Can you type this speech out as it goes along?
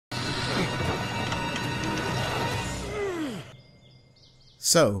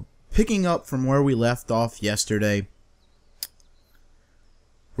So, picking up from where we left off yesterday,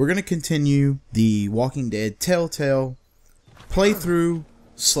 we're going to continue the Walking Dead Telltale playthrough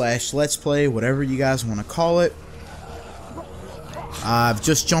 / let's play, whatever you guys want to call it. I've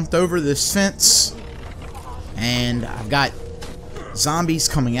just jumped over this fence and I've got zombies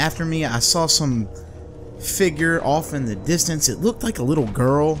coming after me. I saw some figure off in the distance. It looked like a little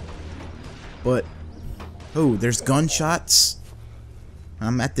girl, but oh, there's gunshots.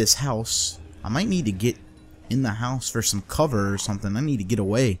 I'm at this house. I might need to get in the house for some cover or something. I need to get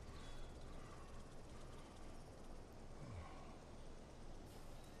away.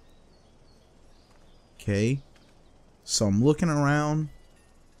 Okay. So I'm looking around.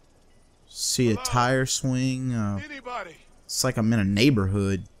 See a tire swing. It's like I'm in a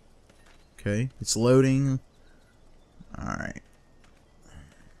neighborhood. Okay. It's loading. Alright.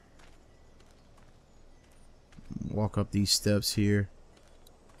 Walk up these steps here.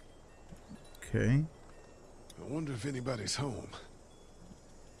 Okay. I wonder if anybody's home.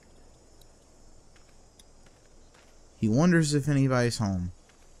 He wonders if anybody's home.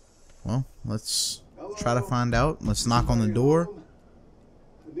 Well, let's try to find out. Let's knock on the door.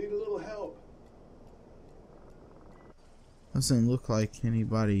 I need a little help. Doesn't look like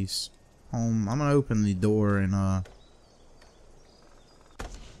anybody's home. I'm gonna open the door and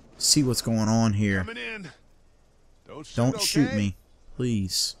see what's going on here. Coming in. Don't shoot me,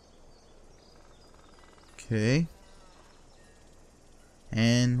 please. Okay.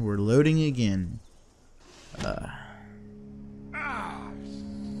 And we're loading again.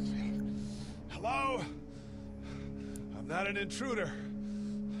 Hello? I'm not an intruder.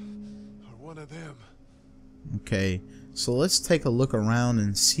 Or one of them. Okay. So let's take a look around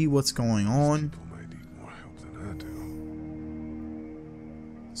and see what's going on. People might need more help than I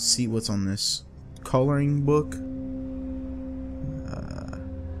do. See what's on this coloring book.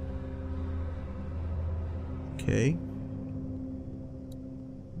 Okay.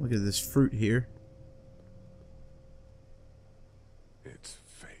 Look at this fruit here. It's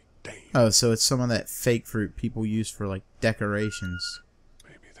fake. Damn. Oh, so it's some of that fake fruit people use for like decorations.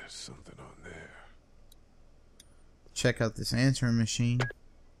 Maybe there's something on there. Check out this answering machine. 3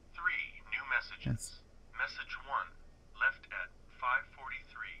 new messages. Message 1 left at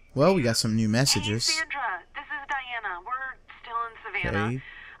 5:43. Well, we got some new messages. Hey, Sandra, this is Diana. We're still in Savannah. Okay.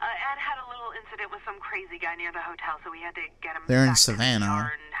 Ed had a little incident with some crazy guy near the hotel, so we had to get him They're in back to the Savannah.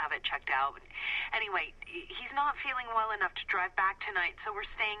 ER and have it checked out. Anyway, he's not feeling well enough to drive back tonight, so we're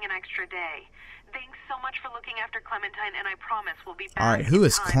staying an extra day. Thanks so much for looking after Clementine, and I promise we'll be back. Alright, who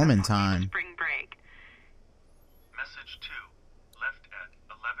in is time before Clementine? spring break. Message 2 left at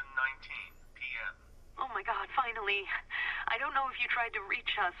 11:19 p.m. Oh my God, finally. I don't know if you tried to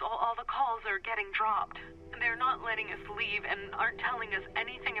reach us. All the calls are getting dropped. They're not letting us leave and aren't telling us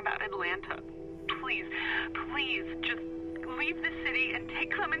anything about Atlanta. Please, please, just leave the city and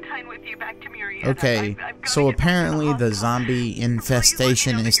take Clementine with you back to Murrieta. Okay, I've gotta so get back to apparently the hospital. zombie Please let me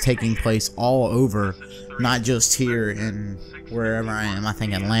infestation know is that you're taking safe. place all over, not just here in wherever I am. I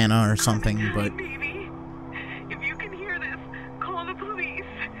think Atlanta or something, but Baby, if you can hear this, call the police.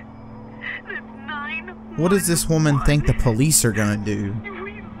 That's 911. what does this woman think the police are gonna do?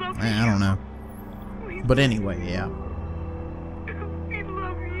 We love I don't know. you. But anyway, yeah. We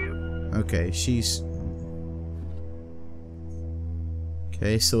love you. Okay, she's...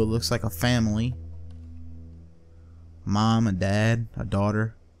 Okay, so it looks like a family. Mom, a dad, a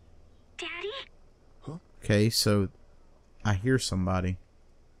daughter. Daddy? Okay, so I hear somebody.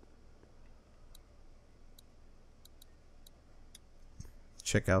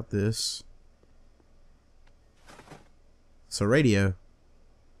 Check out this. It's a radio.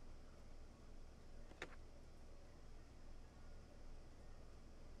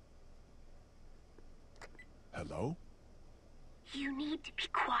 Hello? You need to be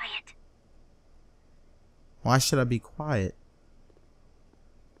quiet. Why should I be quiet?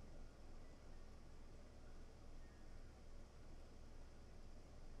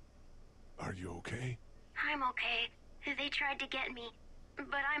 Are you okay? I'm okay. They tried to get me,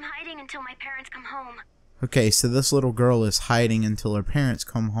 but I'm hiding until my parents come home. Okay, so this little girl is hiding until her parents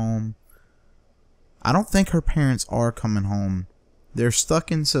come home. I don't think her parents are coming home. They're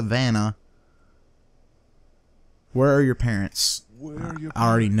stuck in Savannah. Where are your parents? Where are your I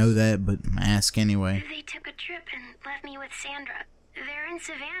already parents? know that, but I'm ask anyway. They took a trip and left me with Sandra. They're in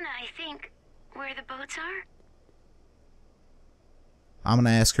Savannah, I think, where the boats are. I'm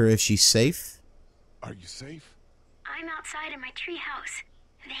gonna ask her if she's safe. Are you safe? I'm outside in my treehouse.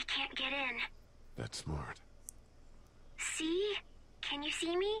 They can't get in. That's smart. See? Can you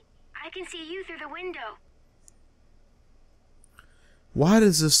see me? I can see you through the window. Why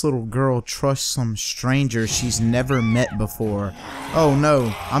does this little girl trust some stranger she's never met before? Oh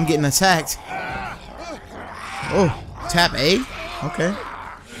no, I'm getting attacked. Oh, tap A? Okay.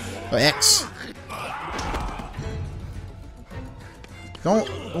 Oh, X. Don't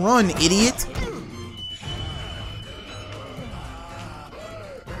run, idiot.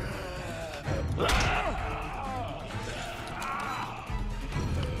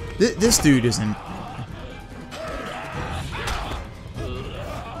 This dude isn't.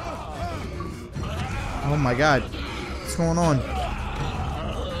 Oh my god. What's going on?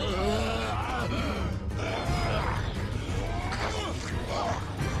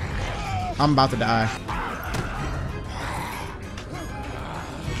 I'm about to die.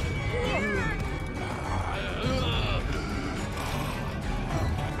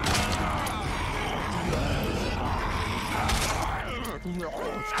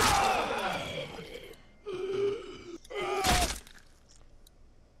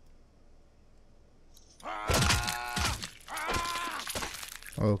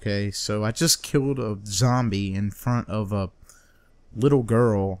 Okay, so I just killed a zombie in front of a little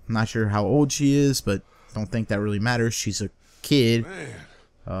girl. Not sure how old she is, but don't think that really matters. She's a kid.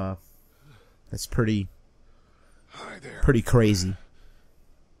 Man. That's pretty Hi there. crazy.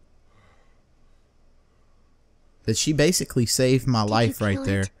 That she basically saved my life right kill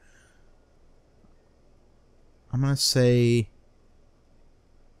there. it? I'm gonna say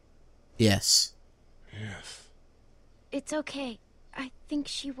yes. Yes. It's okay. I think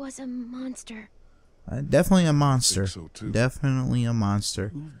she was a monster. Definitely a monster. so, too. Definitely a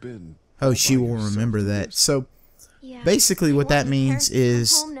monster. You've been Oh, all she by will yourself remember through that. this. So Yeah. basically what that means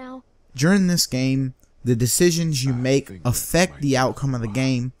is Home now. during this game, the decisions you I make think that affect might the be outcome of the why.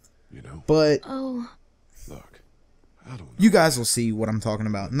 game, You know, but Oh, look, I don't know. you guys will see what I'm talking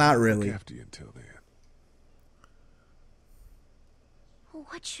about. Not really. Look after you until then.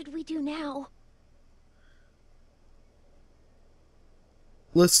 what should we do now?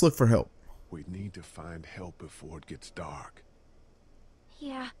 Let's look for help. We need to find help before it gets dark.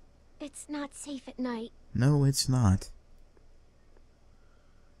 Yeah, it's not safe at night. No, it's not.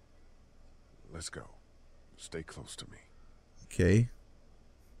 Let's go. Stay close to me. Okay.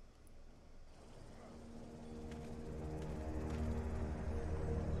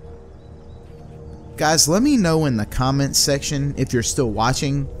 Guys, let me know in the comments section, if you're still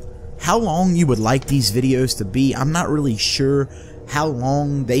watching, how long you would like these videos to be. I'm not really sure how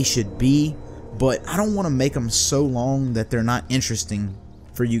long they should be, but I don't want to make them so long that they're not interesting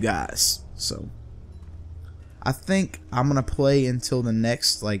for you guys. So I think I'm gonna play until the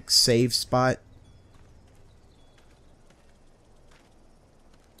next like save spot.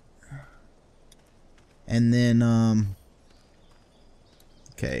 And then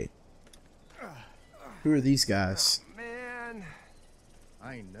okay. Who are these guys? Man,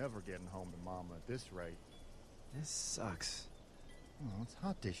 I ain't never getting home to Mama at this rate. This sucks. Oh, it's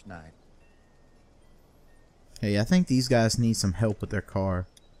hot dish night. Hey, I think these guys need some help with their car.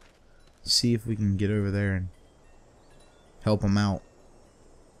 See if we can get over there and help them out.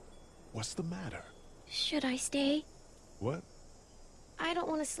 What's the matter? Should I stay? What? I don't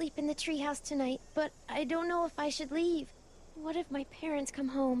want to sleep in the treehouse tonight, but I don't know if I should leave. What if my parents come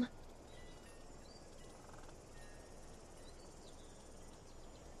home?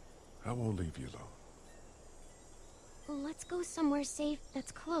 I won't leave you alone. Let's go somewhere safe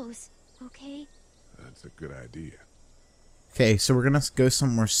that's close, okay? That's a good idea. Okay, so we're gonna go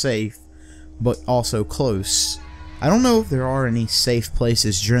somewhere safe, but also close. I don't know if there are any safe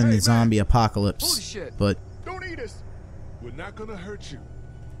places during the zombie apocalypse, Holy shit. but Don't eat us! We're not gonna hurt you.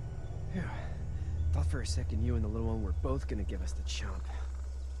 Phew. Thought for a second you and the little one were both gonna give us the chomp.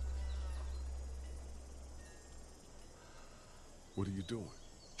 What are you doing?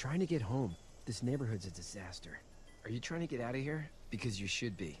 Trying to get home. This neighborhood's a disaster. Are you trying to get out of here? Because you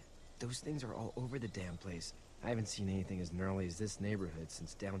should be. Those things are all over the damn place. I haven't seen anything as gnarly as this neighborhood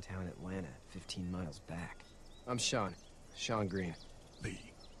since downtown Atlanta, 15 miles back. I'm Sean. Sean Green. Lee,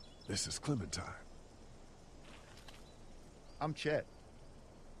 this is Clementine. I'm Chet.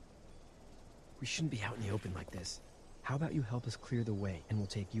 We shouldn't be out in the open like this. How about you help us clear the way, and we'll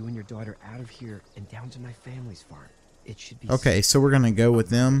take you and your daughter out of here and down to my family's farm. It should be okay, so we're gonna go with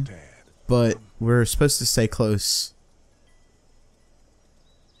them, Dad. but we're supposed to stay close.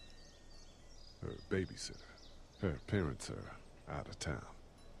 Her babysitter. Her parents are out of town.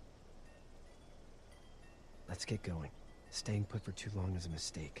 Let's get going. Staying put for too long is a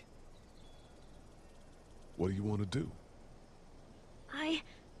mistake. What do you want to do?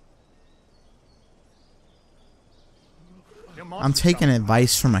 I'm taking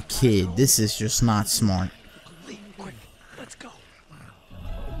advice from a kid. This is just not smart. Lee, quick, let's go.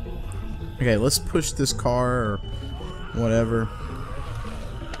 Okay, let's push this car or whatever.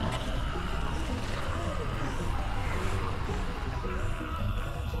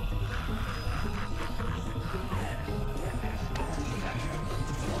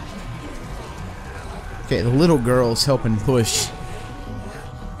 Okay, the little girl's helping push.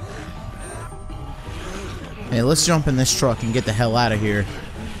 Hey, let's jump in this truck and get the hell out of here.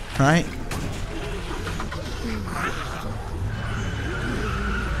 Alright?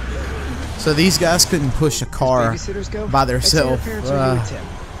 So these guys couldn't push a car by themselves.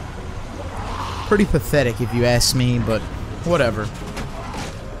 Pretty pathetic if you ask me, but whatever.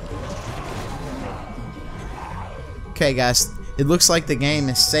 Okay guys, it looks like the game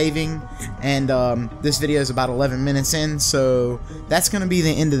is saving, and this video is about 11 minutes in, so that's going to be the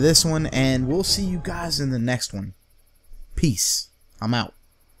end of this one, and we'll see you guys in the next one. Peace. I'm out.